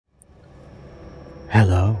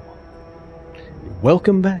Hello.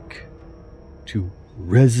 Welcome back to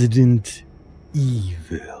Resident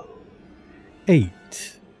Evil 8.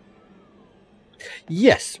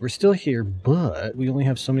 Yes, we're still here, but we only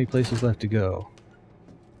have so many places left to go.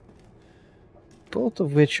 Both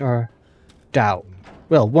of which are down.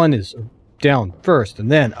 Well, one is down first and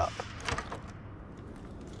then up.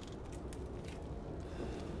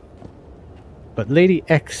 But Lady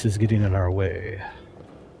X is getting in our way.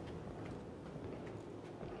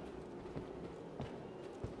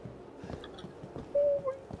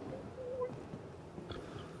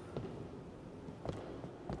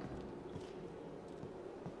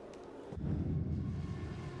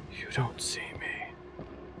 You don't see me.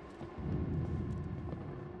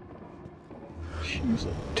 She's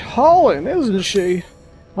a tallin', isn't she?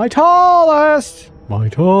 My tallest! My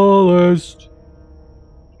tallest!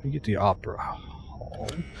 Let me get the opera hall.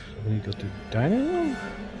 Let me go to the dining room.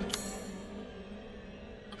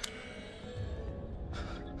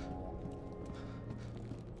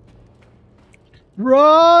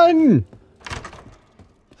 Run!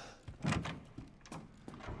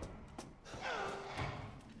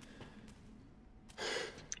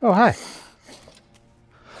 Oh, hi.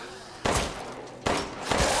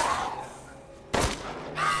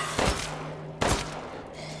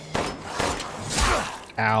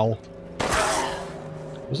 Ow.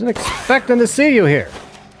 Wasn't expecting to see you here.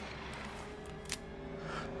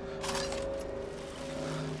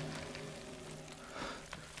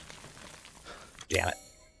 Damn it.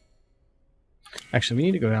 Actually, we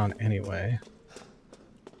need to go down anyway.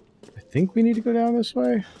 I think we need to go down this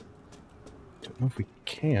way. Don't know if we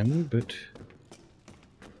can, but...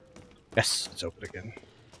 Yes, it's open again.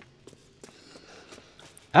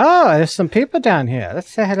 Oh, there's some people down here. Let's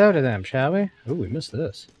say hello to them, shall we? Oh, we missed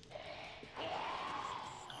this.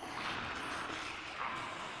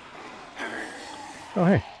 Oh,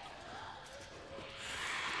 hey.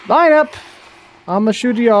 Line up! I'ma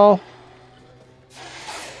shoot y'all.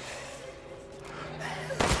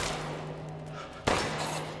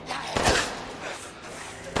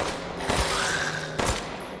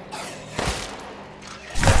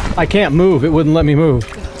 I can't move. It wouldn't let me move.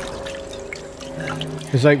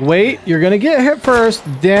 It's like, wait, you're gonna get hit first,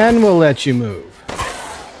 then we'll let you move.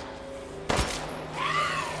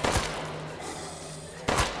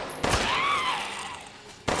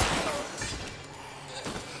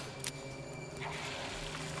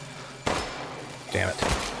 Damn it.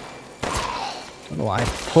 Don't know why I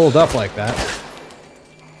pulled up like that.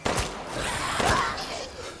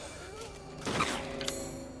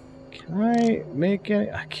 Can I make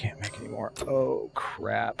any? I can't make any more. Oh,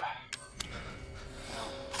 crap.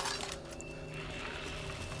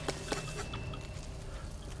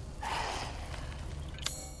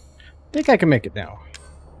 I think I can make it now.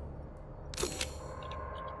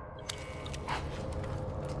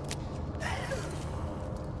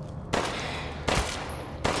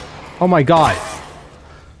 Oh my god.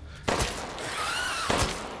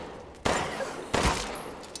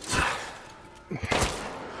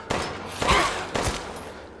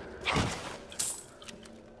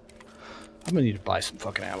 I'm gonna need to buy some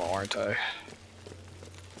fucking ammo, aren't I?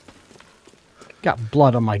 Got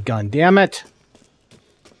blood on my gun, damn it!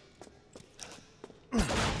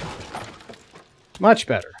 Much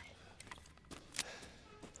better. At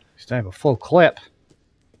least I have a full clip.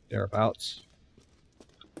 Thereabouts.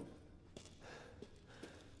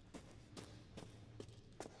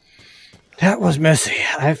 That was messy.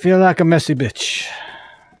 I feel like a messy bitch.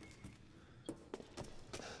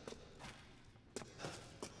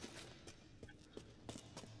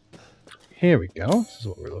 Here we go. This is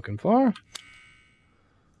what we're looking for.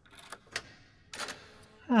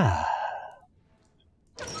 Ah.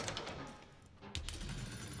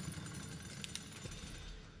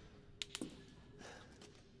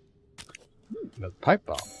 Another pipe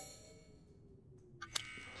bomb.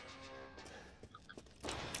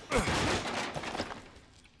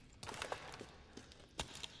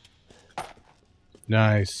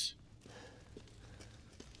 Nice.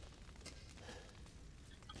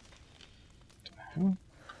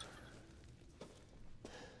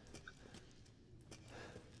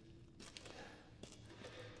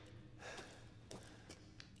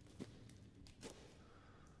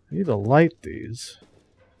 I need to light these.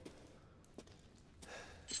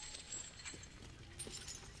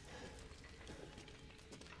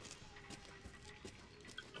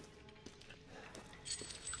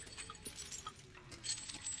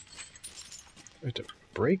 I have to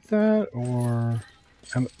break that, or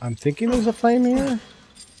I'm thinking there's a flame here.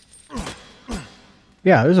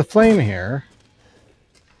 Yeah, there's a flame here.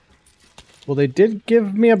 Well, they did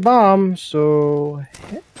give me a bomb, so...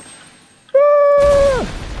 Ah!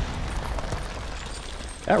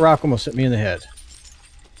 That rock almost hit me in the head.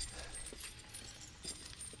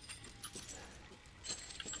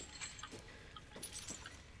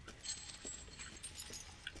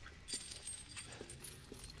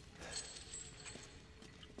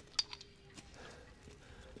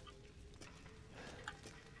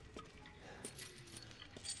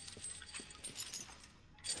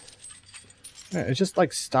 Yeah, it just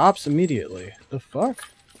like stops immediately. The fuck?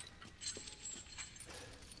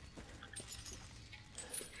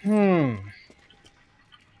 Hmm.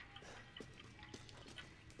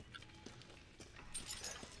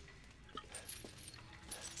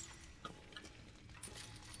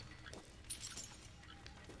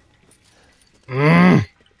 Mm.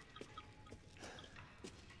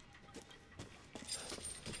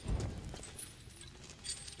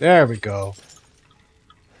 There we go.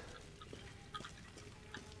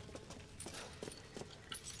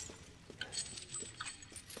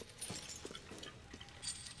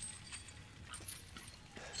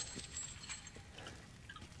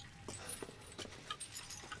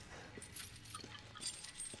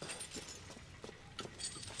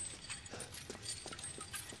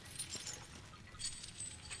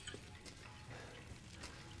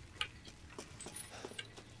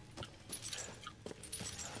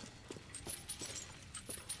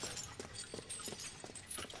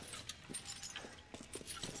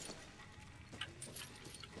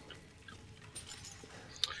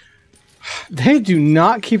 They do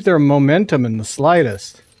not keep their momentum in the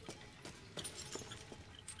slightest.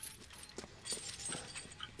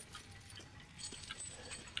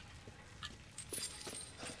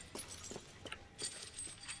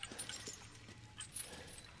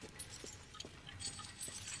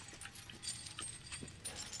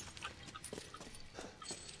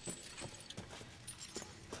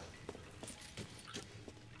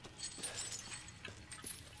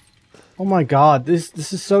 Oh my god, this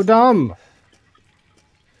is so dumb.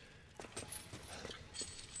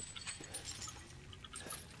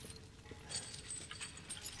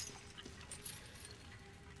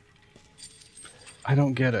 I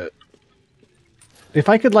don't get it. If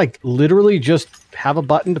I could like literally just have a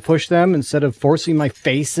button to push them instead of forcing my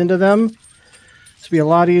face into them, this would be a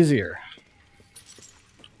lot easier.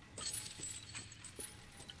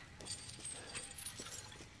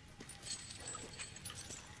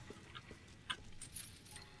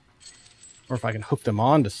 Or if I can hook them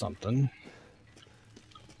onto something.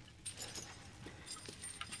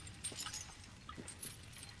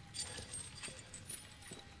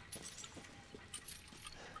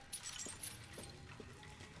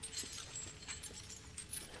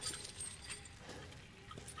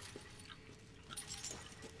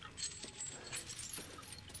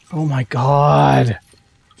 Oh my god.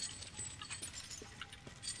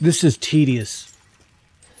 This is tedious.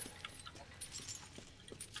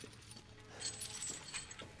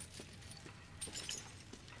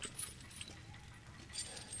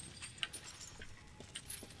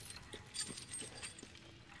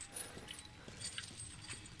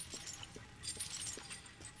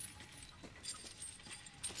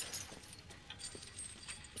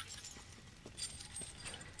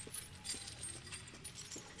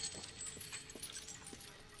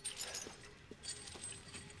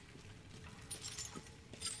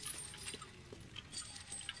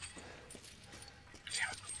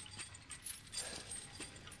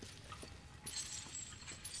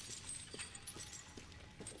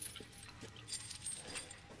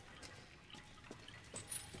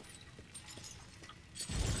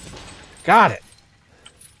 Got it.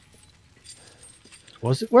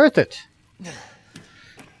 Was it worth it?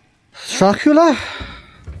 Dracula?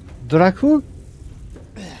 Dracula?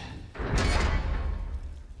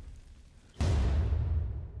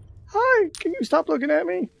 Hi, can you stop looking at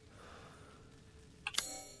me? I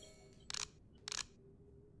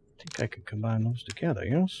think I could combine those together,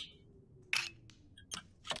 yes?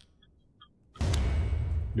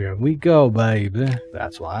 There we go, baby.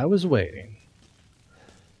 That's why I was waiting.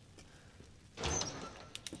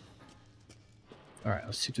 Alright,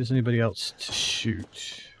 let's see if there's anybody else to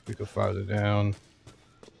shoot. We go farther down.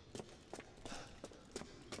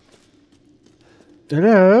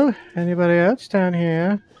 Hello? Anybody else down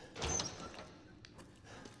here?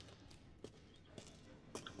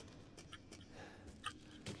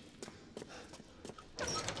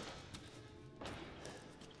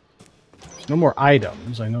 There's no more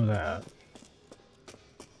items, I know that.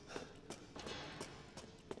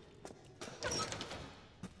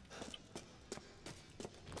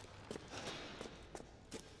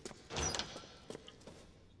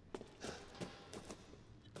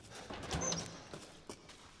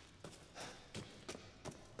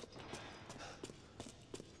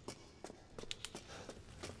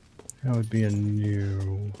 That would be a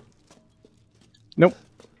new... Nope.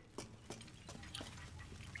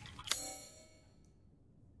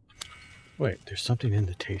 Wait, there's something in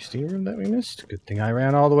the tasting room that we missed? Good thing I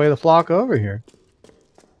ran all the way the flock over here.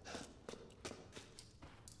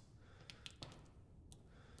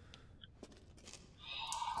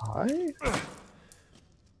 Hi?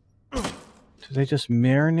 Do they just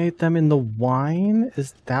marinate them in the wine?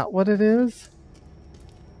 Is that what it is?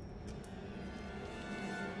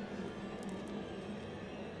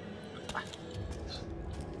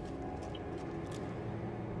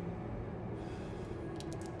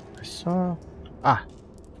 I saw... Ah.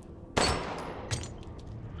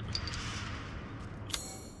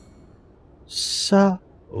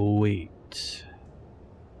 Sweet.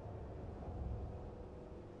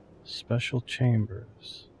 Special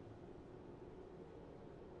chambers.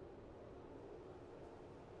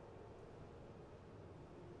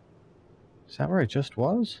 Is that where I just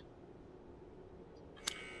was?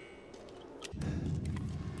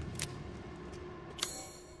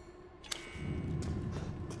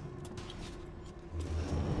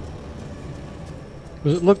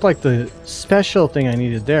 It looked like the special thing I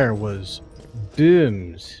needed there was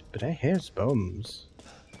booms, but I have booms.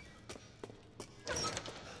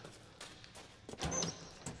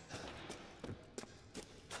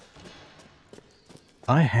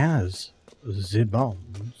 I has the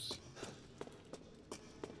bombs.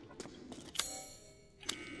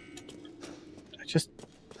 I just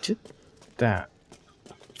did that.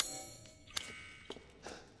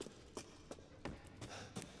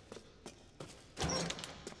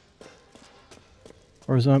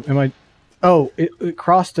 Or is am I... Oh, it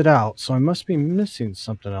crossed it out, so I must be missing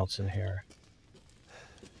something else in here.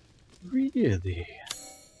 Really?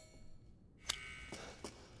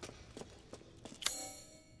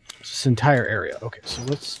 This entire area. Okay, so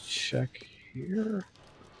let's check here.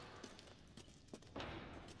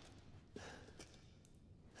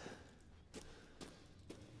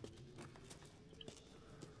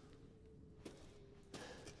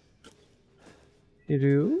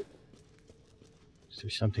 Hello? Is there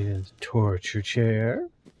something in the torture chair?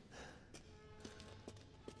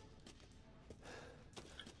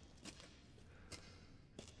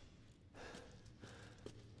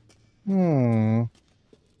 Hmm.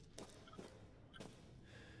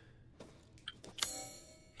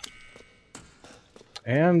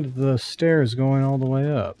 And the stairs going all the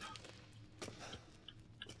way up.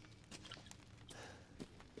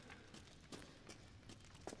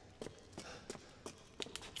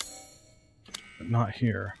 But not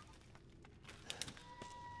here.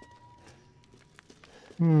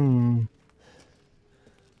 Hmm.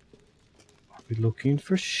 Are we looking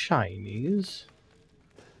for shinies?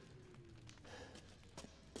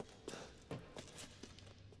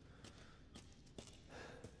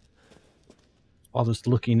 While just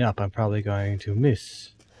looking up, I'm probably going to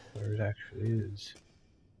miss where it actually is.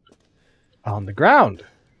 On the ground!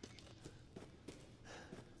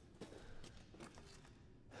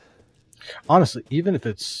 Honestly, even if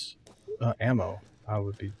it's ammo, I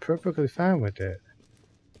would be perfectly fine with it.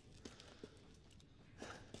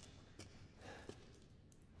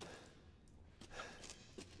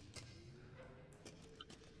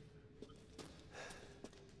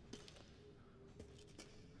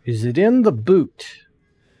 Is it in the boot?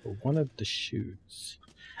 Or one of the shoes?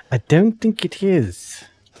 I don't think it is.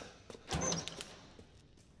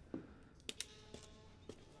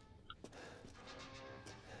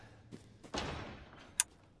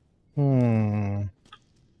 Hmm.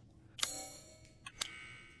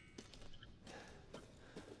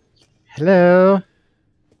 Hello?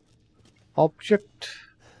 Object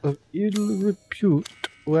of ill repute.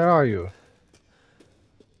 Where are you?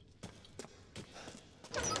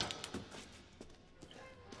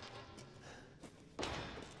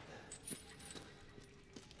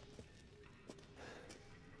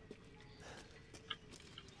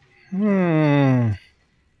 Hmm.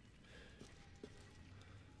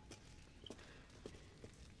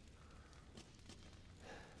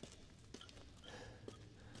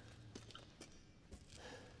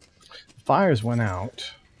 Fires went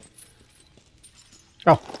out.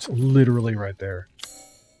 Oh, it's literally right there.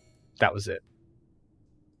 That was it.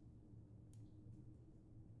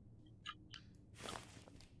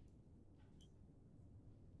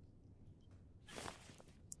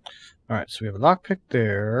 Alright, so we have a lockpick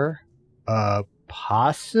there.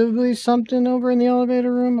 Possibly something over in the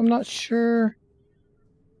elevator room. I'm not sure.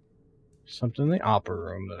 Something in the opera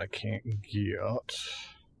room that I can't get.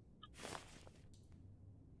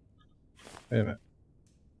 Wait a minute.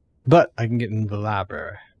 But I can get into the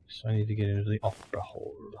library. So I need to get into the opera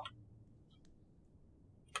hall.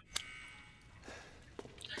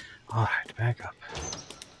 Alright, back up.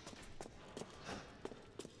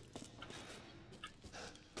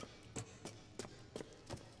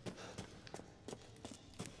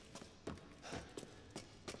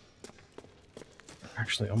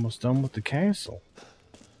 Actually, almost done with the castle.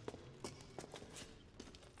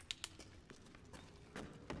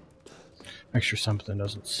 Make sure something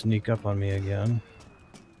doesn't sneak up on me again.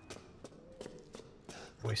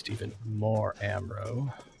 Waste even more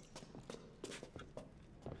ammo.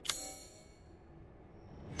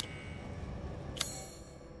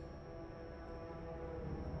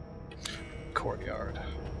 Courtyard.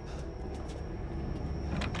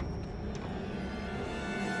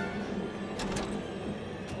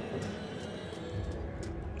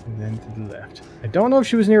 And then to the left. I don't know if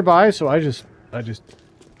she was nearby, so I just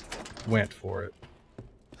went for it.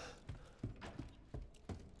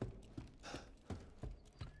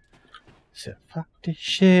 So fuck this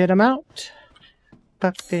shit, I'm out.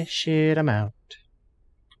 Fuck this shit, I'm out.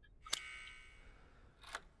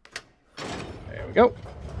 There we go.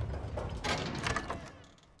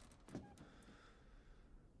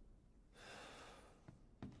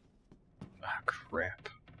 Ah, crap.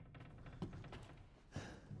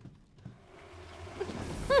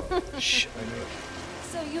 Shit, I knew it.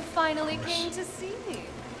 So you finally came to see me.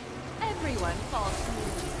 Everyone falls for me.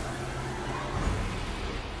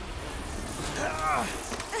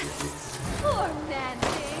 Poor man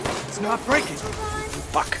thing. It's not breaking.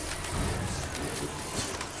 Fuck.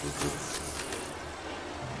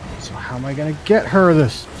 So how am I gonna get her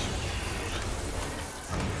this?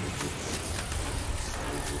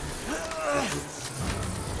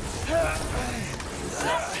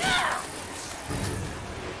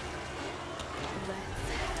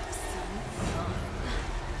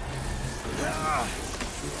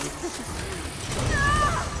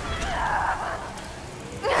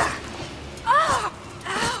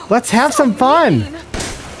 Let's have some fun!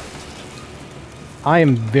 I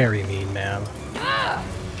am very mean, ma'am.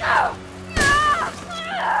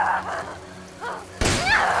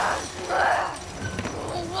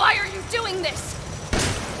 Why are you doing this?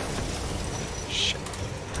 Shit.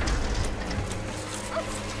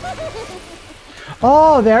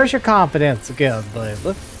 Oh, there's your confidence again,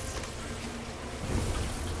 babe.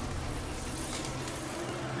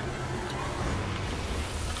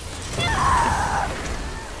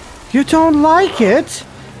 You don't like it?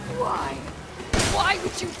 Why? Why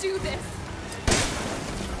would you do this?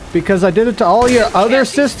 Because I did it to all your other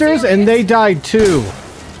sisters and they died too.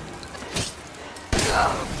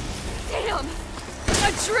 Damn!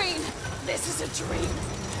 A dream! This is a dream!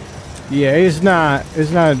 Yeah, it's not.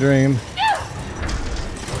 It's not a dream.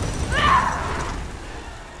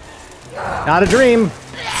 Not a dream.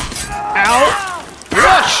 Ow!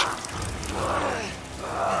 Rush!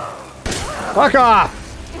 Fuck off!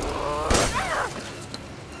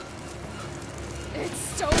 It's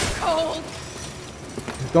so cold!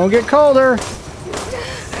 It's gonna get colder. I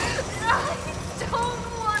don't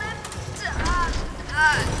want to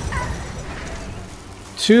die.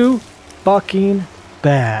 Too fucking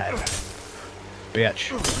bad.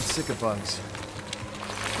 Bitch. I'm sick of bugs.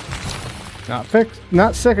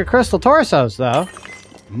 Not sick of crystal torsos though.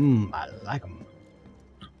 I like them.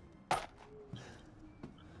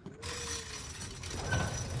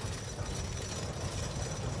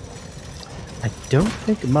 I don't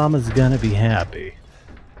think Mama's gonna be happy.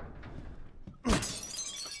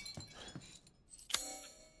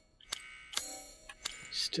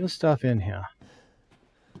 Still stuff in here.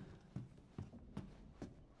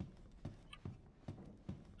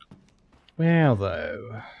 Well,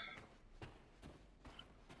 though.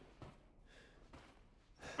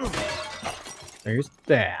 There's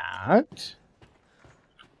that.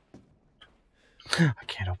 I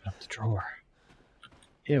can't open up the drawer.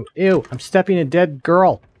 Ew, ew, I'm stepping a dead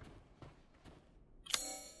girl.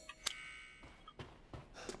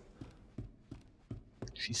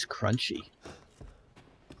 She's crunchy.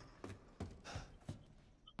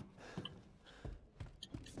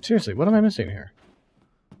 Seriously, what am I missing here?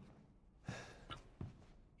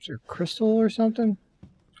 Is there a crystal or something?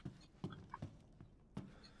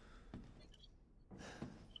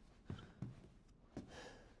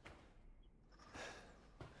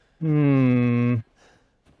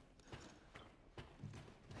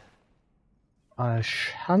 I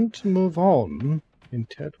shan't move on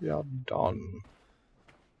until we are done.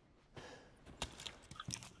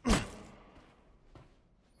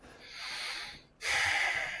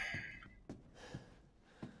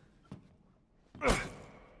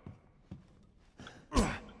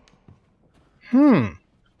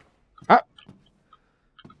 Ah!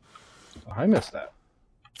 I missed that.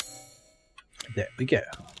 There we go.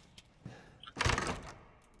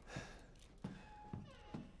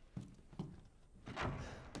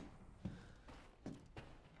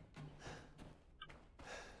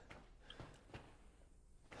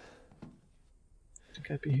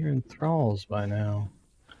 I'd be hearing thralls by now.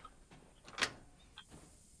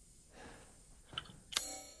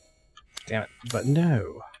 Damn it, but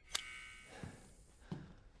no.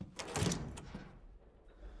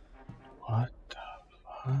 What the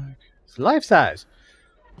fuck? It's life size!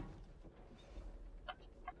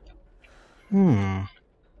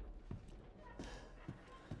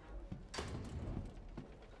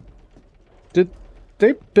 Did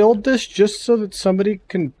they build this just so that somebody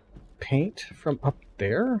can paint from up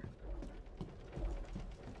there?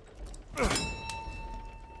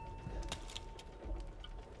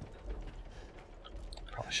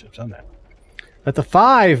 Probably should have done that. Let the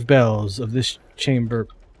 5 bells of this chamber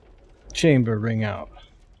ring out.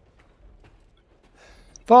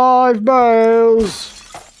 5 bells!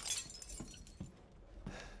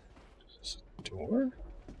 Is this a door?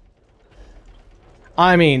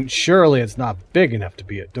 I mean, surely it's not big enough to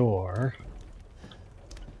be a door.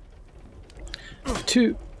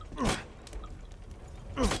 2.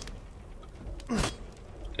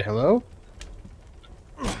 Hello?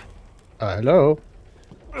 Hello?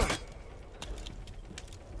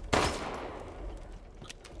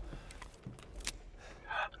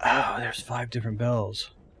 Oh, there's 5 different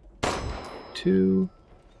bells. 2.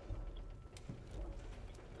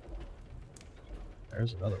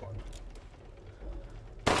 There's another one.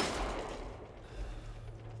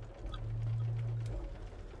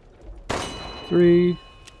 3.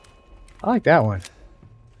 I like that one.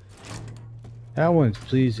 That one's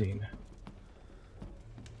pleasing.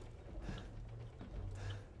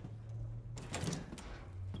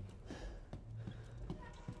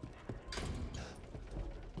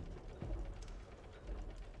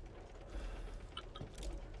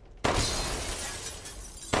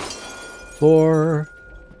 Four.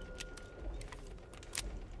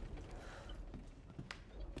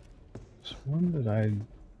 There's one that I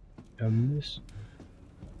missed.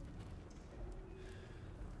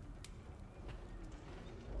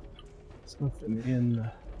 There's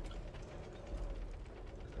nothing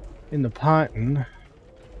in the piping.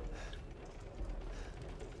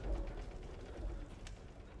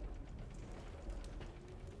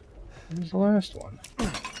 Where's the last one?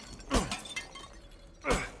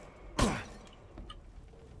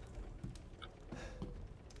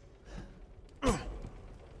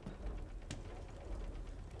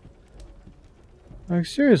 Like,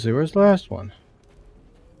 seriously, where's the last one?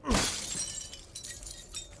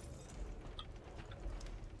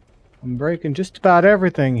 I'm breaking just about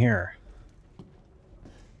everything here.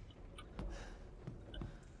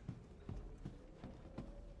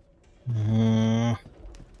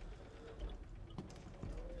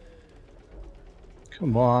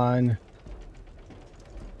 Come on.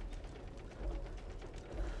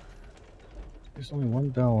 There's only one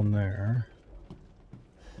bell in there.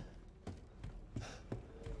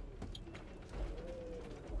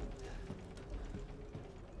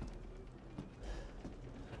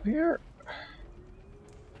 Where?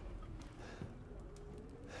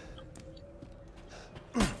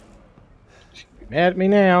 She'll be mad at me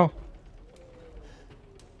now.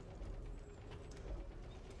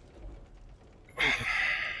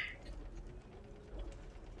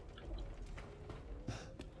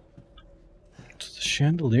 It's the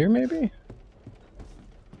chandelier, maybe?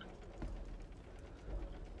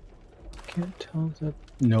 Can't tell if that.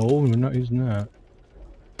 No, we're not using that.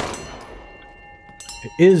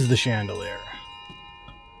 It is the chandelier.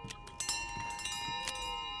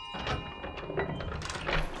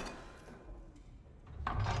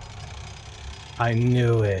 I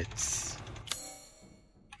knew it.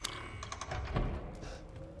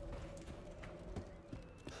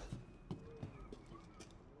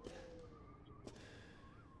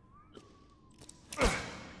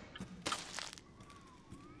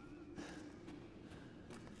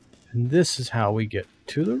 And this is how we get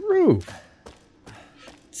to the roof.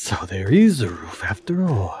 So there is a roof after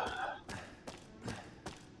all.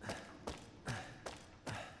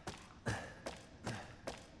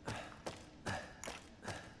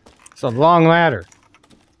 It's a long ladder.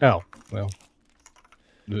 Oh, well.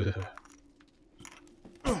 Ugh.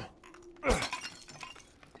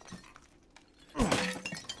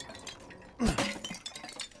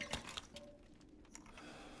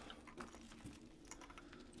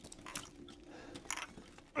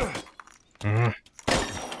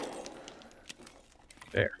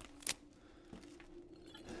 There.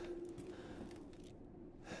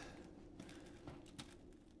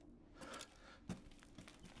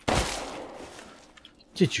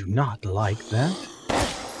 Did you not like that?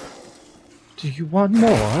 Do you want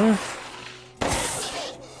more?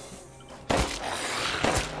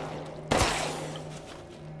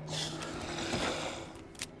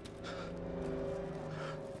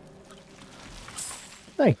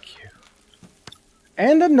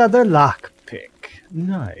 And another lockpick.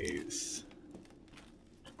 Nice.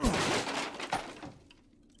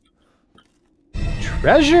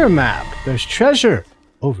 Treasure map! There's treasure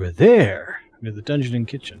over there near the dungeon and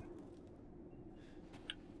kitchen.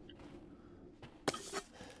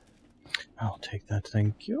 I'll take that,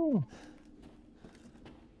 thank you.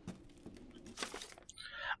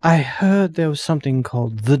 I heard there was something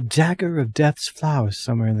called the Dagger of Death's Flower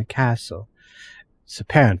somewhere in the castle. It's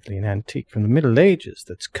apparently an antique from the Middle Ages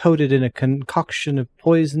that's coated in a concoction of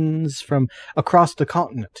poisons from across the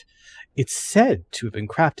continent. It's said to have been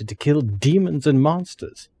crafted to kill demons and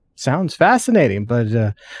monsters. Sounds fascinating,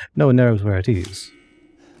 but no one knows where it is.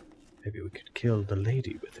 Maybe we could kill the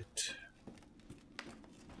lady with it.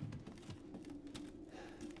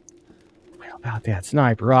 How about that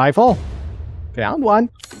sniper rifle? Found one.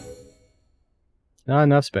 Not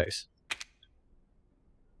enough space.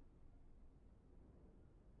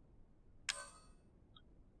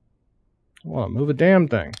 I want to move a damn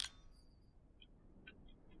thing.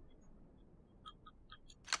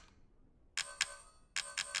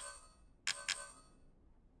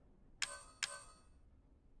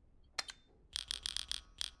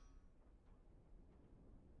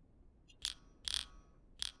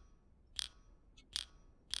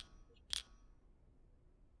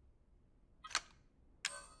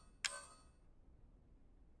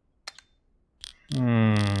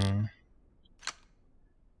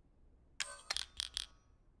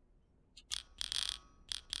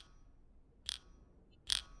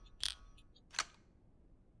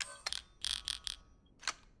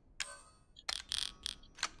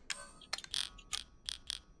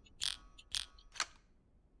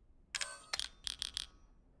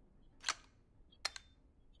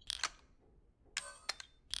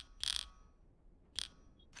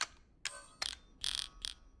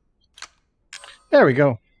 There we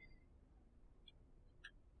go.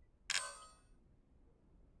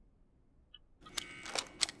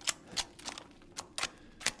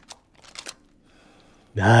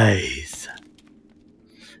 Nice.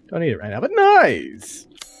 Don't need it right now, but nice.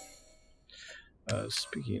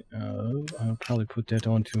 Speaking of, I'll probably put that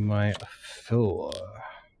onto my floor.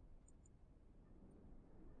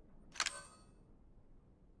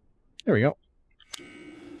 There we go.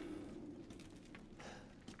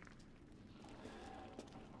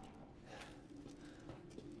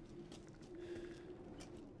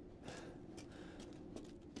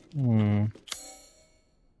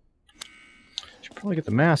 Should probably get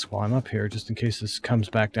the mask while I'm up here, just in case this comes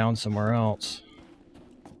back down somewhere else.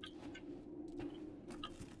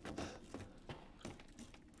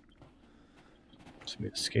 Just me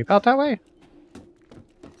escape out that way?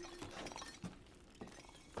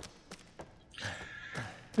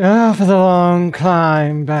 Ah, for the long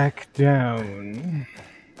climb back down.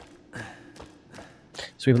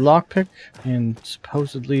 So we have a lockpick and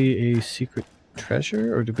supposedly a secret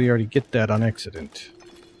treasure, or did we already get that on accident?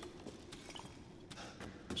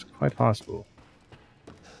 It's quite possible.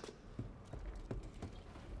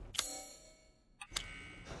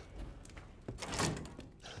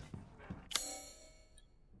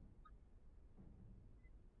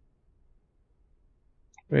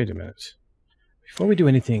 Wait a minute. Before we do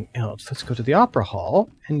anything else, let's go to the Opera Hall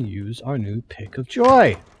and use our new Pick of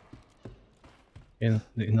Joy. In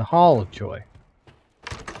the Hall of Joy.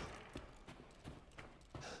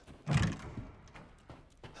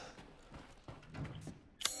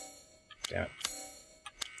 Damn it.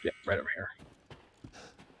 Yeah, right over here.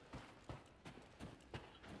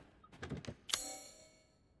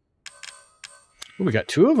 Ooh, we got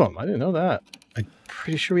two of them. I didn't know that. I'm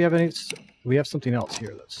pretty sure we have something else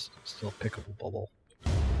here that's still pickable bubble.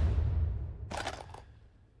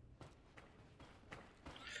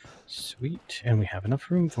 Sweet, and we have enough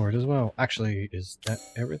room for it as well. Actually, is that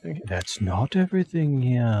everything? That's not everything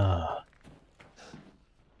here.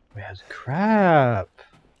 We have crap.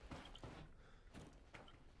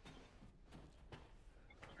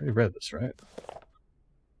 I already read this, right?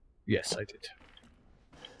 Yes, I did.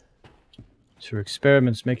 So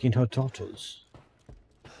experiments making her daughters.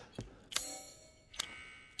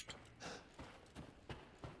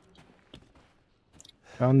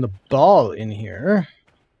 Found the ball in here.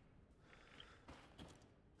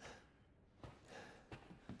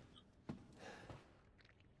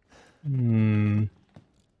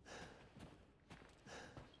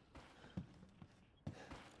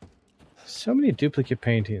 So many duplicate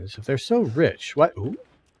paintings. If they're so rich, why? Ooh,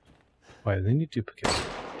 why do they need duplicates?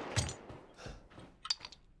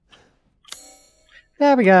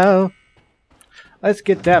 There we go. Let's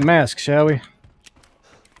get that mask, shall we?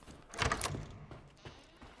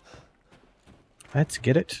 Let's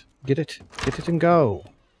get it. Get it. Get it and go.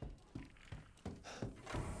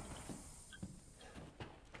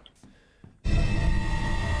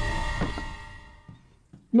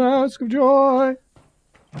 Mask of joy.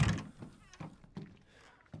 Why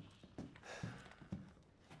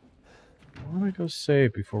don't we go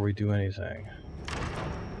save before we do anything?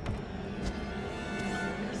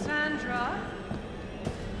 Cassandra?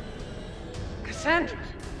 Cassandra?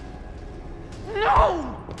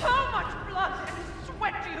 No! How much blood and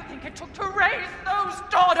sweat do you think it took to raise those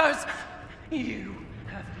daughters? You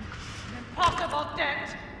have an impossible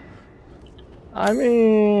debt. I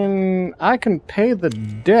mean, I can pay the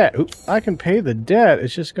debt. I can pay the debt.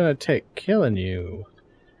 It's just gonna take killing you,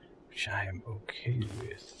 which I am okay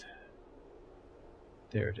with.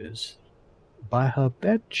 There it is. By her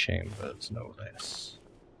bedchambers, no less.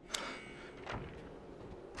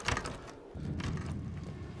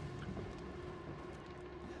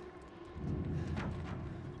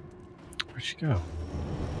 Where'd she go?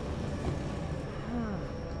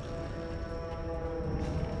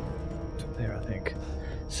 There, I think.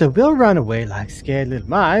 So we'll run away like scared little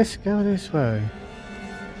mice. Go this way.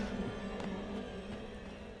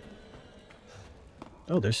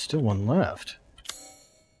 Oh, there's still one left.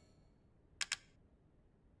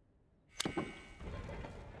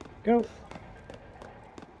 Go.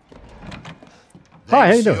 Hi,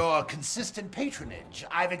 how you doing? Thanks to your consistent patronage,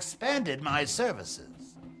 I've expanded my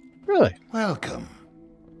services. Really? Welcome.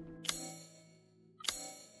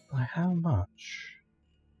 By how much?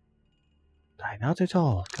 By not at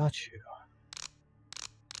all. Got you.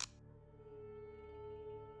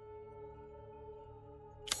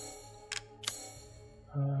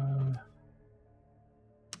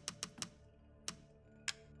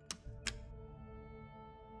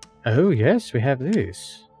 Oh, yes, we have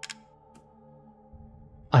these.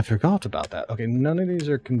 I forgot about that. Okay, none of these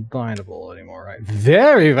are combinable anymore, right?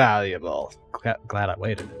 Very valuable. Glad I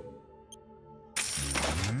waited.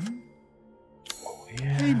 Oh,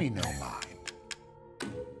 yeah. Pay me no mind.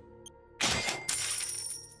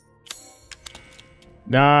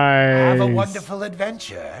 Nice. Have a wonderful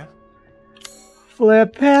adventure.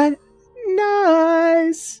 Flip it.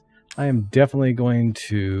 Nice. I am definitely going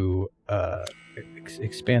to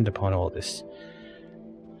expand upon all this.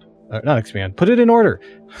 Not expand. Put it in order.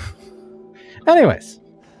 Anyways,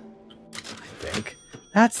 I think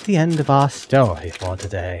that's the end of our story for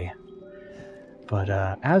today. But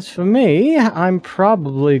as for me, I'm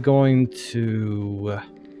probably going to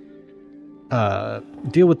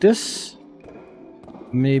deal with this.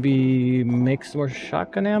 Maybe make some more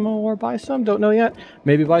shotgun ammo or buy some. Don't know yet.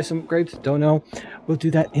 Maybe buy some grapes. Don't know. We'll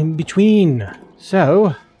do that in between.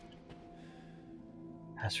 So,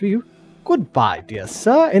 as for you, goodbye, dear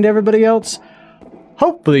sir, and everybody else.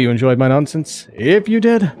 Hopefully you enjoyed my nonsense. If you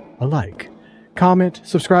did, a like, comment,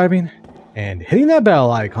 subscribing, and hitting that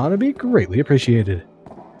bell icon would be greatly appreciated.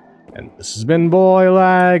 And this has been Boy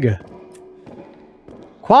Lag.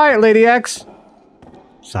 Quiet, Lady X.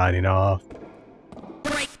 Signing off.